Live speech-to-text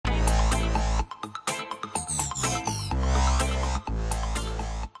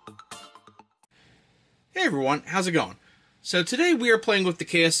Hey everyone, how's it going? So today we are playing with the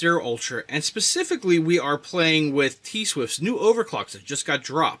KS0 Ultra, and specifically we are playing with Tswift's new overclocks that just got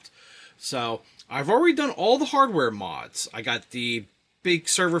dropped. So I've already done all the hardware mods. I got the big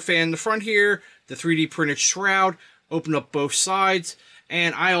server fan in the front here, the 3D printed shroud, opened up both sides,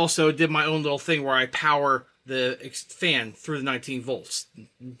 and I also did my own little thing where I power the fan through the 19 volts.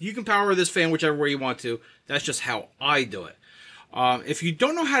 You can power this fan whichever way you want to. That's just how I do it. If you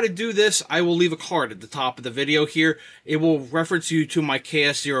don't know how to do this, I will leave a card at the top of the video here. It will reference you to my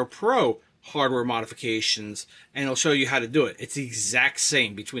KS0 Pro hardware modifications, and it'll show you how to do it. It's the exact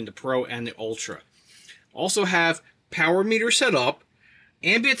same between the Pro and the Ultra. Also have power meter set up,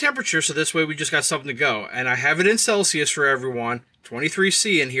 ambient temperature, so this way we just got something to go. And I have it in Celsius for everyone,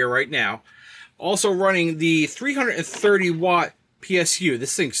 23C in here right now. Also running the 330 watt PSU.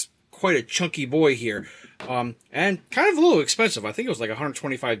 This thing's quite a chunky boy here. And kind of a little expensive. I think it was like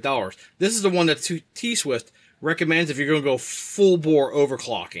 $125. This is the one that Tswift recommends if you're going to go full bore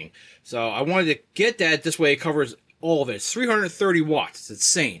overclocking. So I wanted to get that. This way it covers all of it. It's 330 watts. It's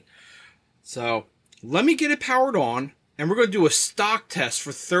insane. So let me get it powered on, and we're going to do a stock test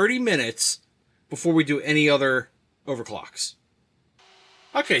for 30 minutes before we do any other overclocks.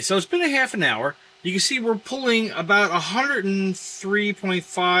 Okay, so it's been a half an hour. You can see we're pulling about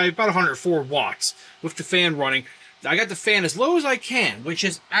 103.5, about 104 watts with the fan running. I got the fan as low as I can, which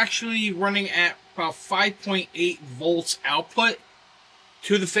is actually running at about 5.8 volts output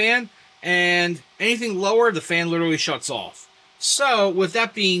to the fan, and anything lower, the fan literally shuts off. So, with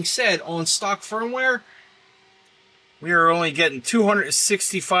that being said, on stock firmware, we are only getting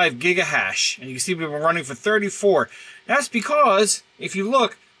 265 gigahash, and you can see we've been running for 34. That's because, if you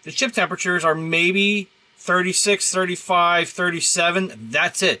look, the chip temperatures are maybe 36, 35, 37.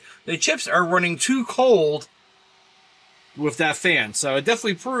 That's it. The chips are running too cold with that fan. So it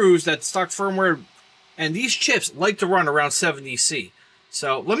definitely proves that stock firmware and these chips like to run around 70C.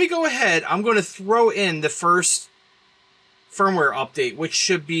 So let me go ahead. I'm going to throw in the first firmware update, which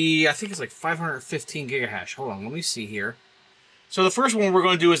should be, I think it's like 515 gigahash. Hold on, let me see here. So the first one we're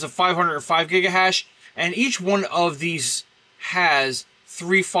going to do is a 505 gigahash, and each one of these has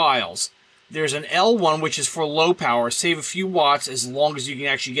 3 files. There's an L one, which is for low power, save a few watts as long as you can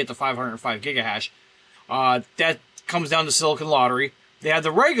actually get the 505 gigahash. That comes down to Silicon Lottery. They have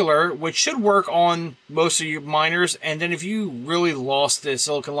the regular, which should work on most of your miners, and then if you really lost the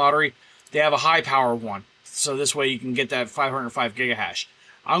Silicon Lottery, they have a high power one. So this way you can get that 505 gigahash.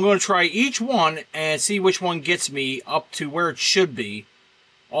 I'm going to try each one and see which one gets me up to where it should be.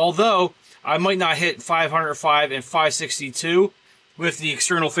 Although, I might not hit 505 and 562 with the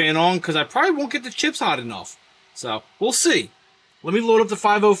external fan on, because I probably won't get the chips hot enough. So, we'll see. Let me load up the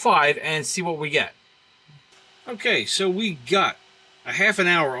 505 and see what we get. Okay, so we got a half an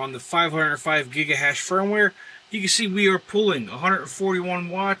hour on the 505 gigahash firmware. You can see we are pulling 141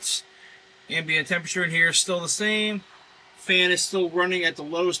 watts. Ambient temperature in here is still the same. Fan is still running at the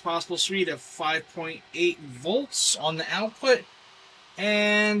lowest possible speed of 5.8 volts on the output.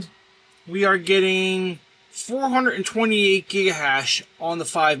 And we are getting 428 gigahash on the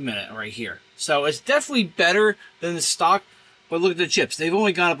 5 minute right here. So it's definitely better than the stock, but look at the chips. They've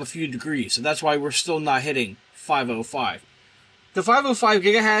only gone up a few degrees, so that's why we're still not hitting 505. The 505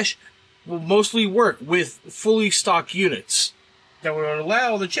 gigahash will mostly work with fully stock units that would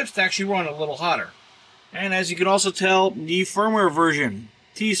allow the chips to actually run a little hotter. And as you can also tell, the firmware version,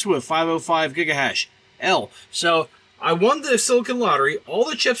 Tswift 505 gigahash L. So I won the Silicon Lottery. All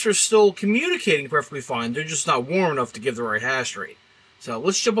the chips are still communicating perfectly fine. They're just not warm enough to give the right hash rate. So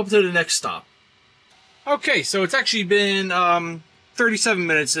let's jump up to the next stop. Okay, so it's actually been 37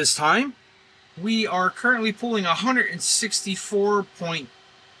 minutes this time. We are currently pulling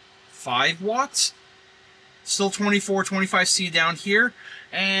 164.5 watts. Still 25C down here.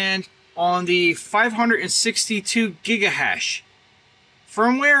 And on the 562 gigahash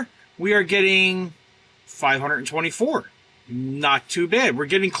firmware, we are getting 524. Not too bad. We're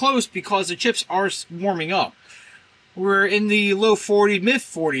getting close because the chips are warming up. We're in the low 40s, mid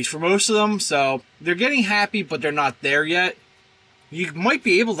 40s for most of them, so they're getting happy, but they're not there yet. You might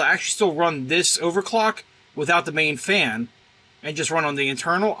be able to actually still run this overclock without the main fan and just run on the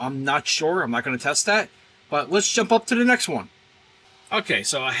internal. I'm not sure. I'm not going to test that. But let's jump up to the next one. Okay,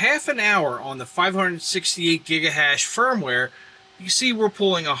 so a half an hour on the 568 gigahash firmware. You see we're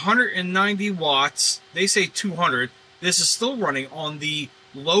pulling 190 watts. They say 200. This is still running on the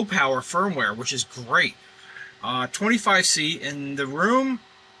low power firmware, which is great. 25C in the room.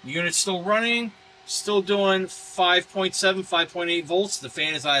 Unit's still running. Still doing 5.7, 5.8 volts. The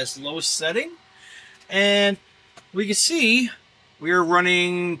fan is at its lowest setting. And we can see We are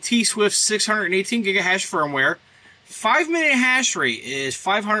running Tswift 618 gigahash firmware. 5-minute hash rate is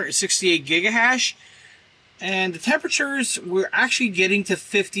 568 gigahash. And the temperatures, we're actually getting to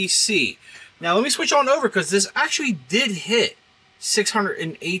 50 C. Now let me switch on over because this actually did hit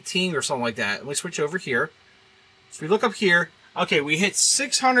 618 or something like that. Let me switch over here. So if we look up here, okay, we hit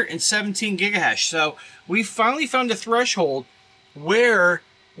 617 gigahash. So we finally found a threshold where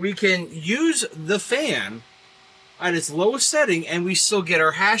we can use the fan at its lowest setting and we still get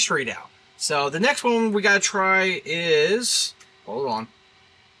our hash rate out. So the next one we gotta try is, hold on,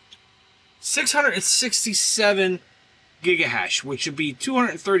 667 gigahash, which would be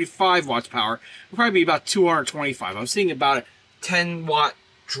 235 watts power. It'll probably be about 225. I'm seeing about a 10 watt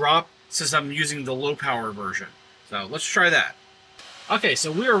drop since I'm using the low power version. So let's try that. Okay,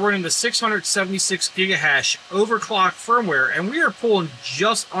 so we are running the 676 gigahash overclock firmware, and we are pulling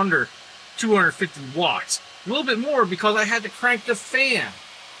just under 250 watts. A little bit more because I had to crank the fan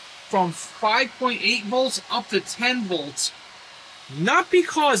from 5.8 volts up to 10 volts. Not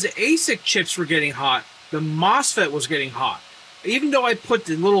because the ASIC chips were getting hot, the MOSFET was getting hot. Even though I put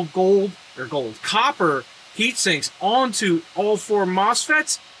the little copper heat sinks onto all 4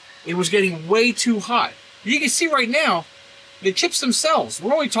 MOSFETs, it was getting way too hot. You can see right now, the chips themselves,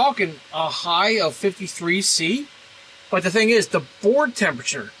 we're only talking a high of 53 C, but the thing is, the board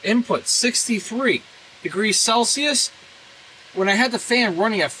temperature input, 63 degrees Celsius, when I had the fan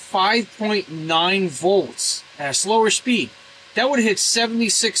running at 5.9 volts at a slower speed, that would hit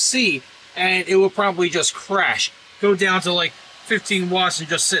 76 C, and it would probably just crash, go down to like 15 watts and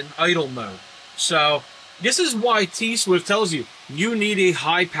just sit in idle mode. So this is why Tswift tells you, you need a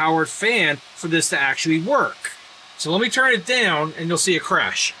high-powered fan for this to actually work. So let me turn it down, and you'll see a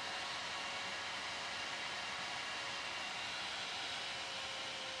crash.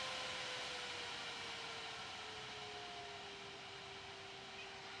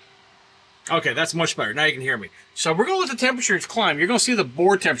 Okay, that's much better. Now you can hear me. So we're going to let the temperatures climb. You're going to see the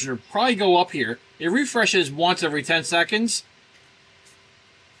board temperature probably go up here. It refreshes once every 10 seconds.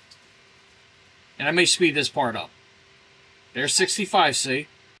 And I may speed this part up. There's 65 C.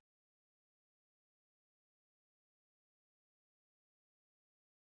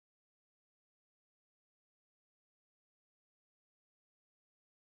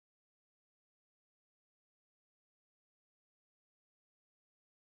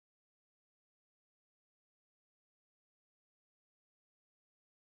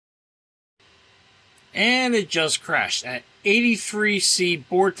 And it just crashed at 83 C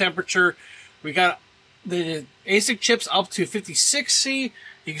board temperature. We got the ASIC chips up to 56 C.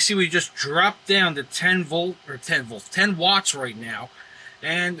 You can see we just dropped down to 10 watts right now.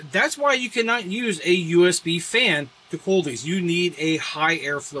 And that's why you cannot use a USB fan to cool these. You need a high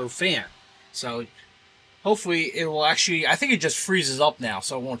airflow fan. So hopefully it will actually, I think it just freezes up now,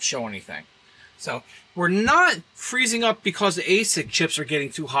 so it won't show anything. So we're not freezing up because the ASIC chips are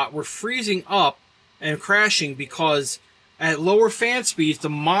getting too hot. We're freezing up and crashing because at lower fan speeds, the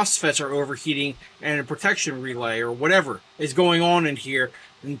MOSFETs are overheating and a protection relay or whatever is going on in here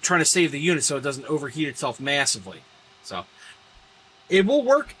and trying to save the unit so it doesn't overheat itself massively. So it will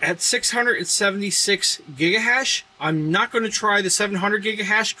work at 676 gigahash. I'm not going to try the 700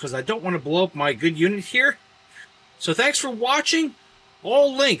 gigahash because I don't want to blow up my good unit here. So thanks for watching.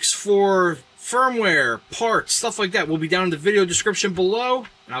 All links for firmware, parts, stuff like that will be down in the video description below.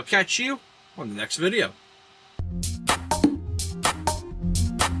 And I'll catch you on the next video.